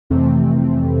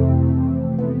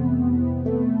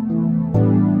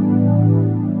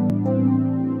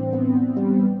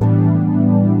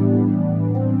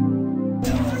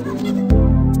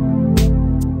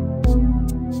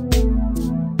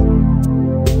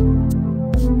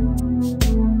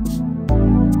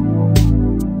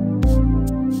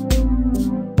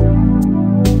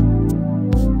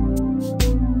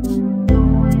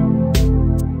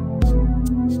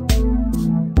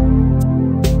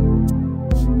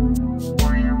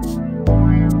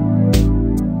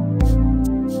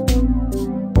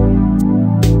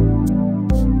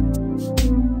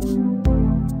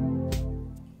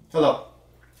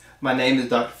My name is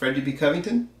Dr. Frederick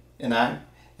Covington, and I'm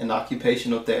an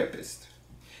occupational therapist.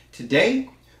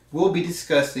 Today, we'll be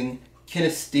discussing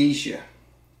kinesthesia.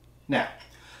 Now,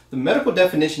 the medical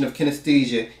definition of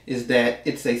kinesthesia is that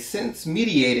it's a sense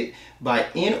mediated by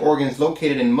end organs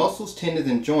located in muscles, tendons,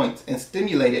 and joints and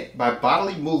stimulated by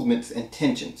bodily movements and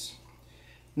tensions.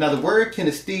 Now, the word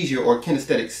kinesthesia or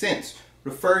kinesthetic sense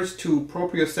refers to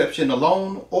proprioception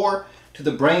alone or to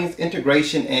the brain's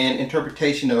integration and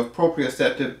interpretation of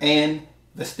proprioceptive and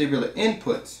vestibular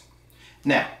inputs.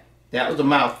 Now, that was a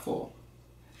mouthful.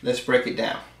 Let's break it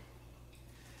down.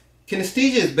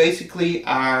 Kinesthesia is basically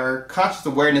our conscious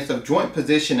awareness of joint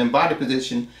position and body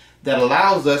position that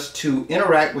allows us to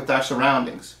interact with our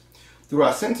surroundings. Through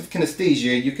our sense of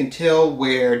kinesthesia, you can tell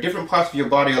where different parts of your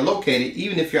body are located,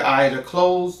 even if your eyes are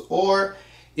closed or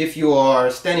if you are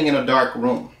standing in a dark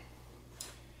room.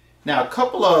 Now, a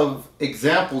couple of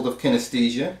examples of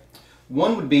kinesthesia.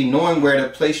 One would be knowing where to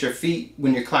place your feet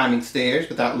when you're climbing stairs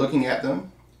without looking at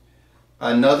them.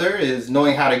 Another is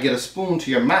knowing how to get a spoon to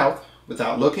your mouth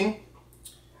without looking.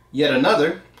 Yet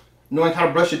another, knowing how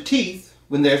to brush your teeth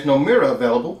when there's no mirror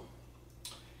available.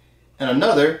 And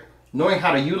another, knowing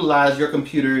how to utilize your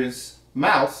computer's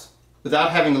mouse without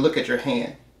having to look at your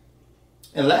hand.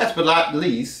 And last but not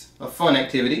least, a fun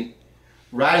activity,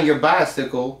 riding your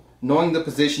bicycle, knowing the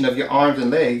position of your arms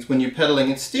and legs when you're pedaling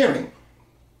and steering.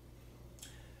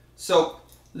 So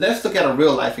let's look at a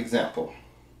real life example.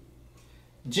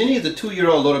 Jenny is a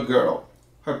 2-year-old little girl.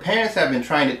 Her parents have been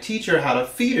trying to teach her how to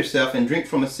feed herself and drink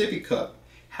from a sippy cup.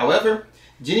 However,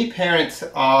 Jenny's parents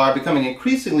are becoming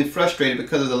increasingly frustrated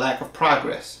because of the lack of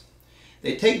progress.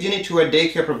 They take Jenny to her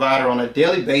daycare provider on a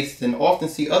daily basis and often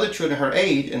see other children her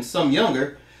age and some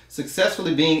younger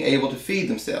successfully being able to feed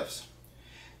themselves.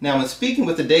 Now, when speaking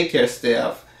with the daycare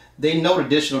staff, they note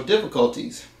additional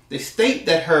difficulties. They state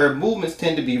that her movements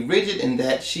tend to be rigid and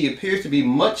that she appears to be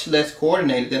much less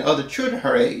coordinated than other children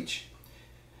her age.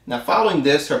 Now, following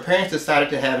this, her parents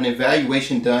decided to have an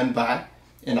evaluation done by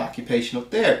an occupational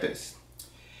therapist.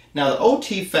 Now, the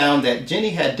OT found that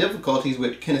Jenny had difficulties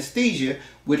with kinesthesia,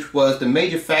 which was the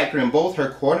major factor in both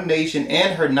her coordination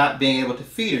and her not being able to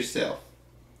feed herself.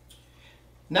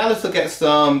 Now let's look at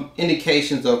some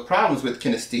indications of problems with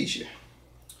kinesthesia.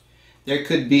 There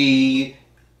could be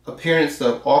appearance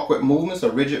of awkward movements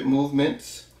or rigid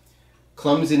movements,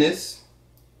 clumsiness,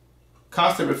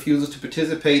 constant refusal to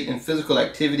participate in physical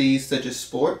activities such as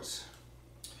sports.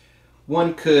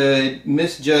 One could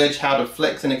misjudge how to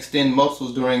flex and extend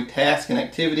muscles during tasks and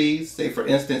activities, say for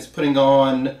instance putting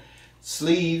on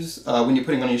sleeves when you're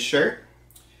putting on your shirt.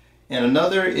 And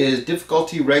another is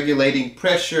difficulty regulating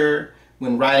pressure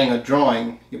when writing a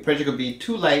drawing. Your pressure could be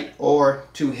too light or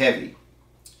too heavy.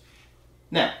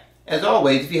 Now, as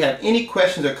always, if you have any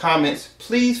questions or comments,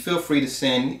 please feel free to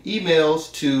send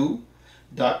emails to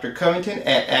Dr. Covington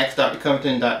at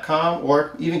askdrcovington.com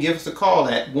or even give us a call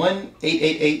at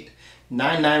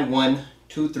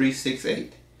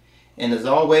 1-888-991-2368. And as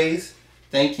always,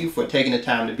 thank you for taking the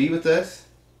time to be with us.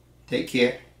 Take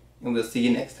care, and we'll see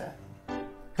you next time.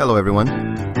 Hello, everyone.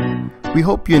 We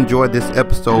hope you enjoyed this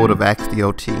episode of Ask the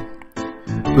OT.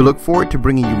 We look forward to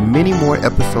bringing you many more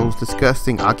episodes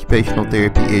discussing occupational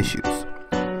therapy issues.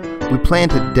 We plan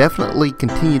to definitely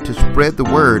continue to spread the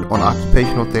word on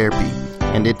occupational therapy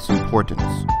and its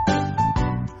importance.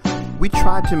 We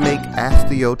try to make Ask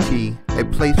the OT a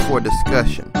place for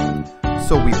discussion,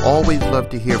 so we always love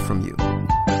to hear from you.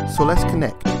 So let's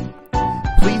connect.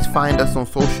 Please find us on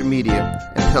social media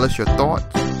and tell us your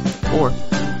thoughts or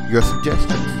your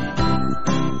suggestions.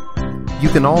 You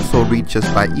can also reach us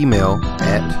by email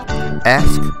at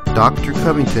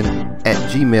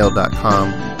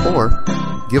askdrcovington@gmail.com or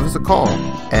give us a call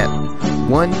at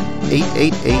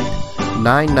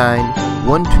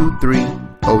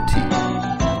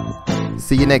 1-888-99123-OT.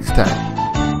 See you next time.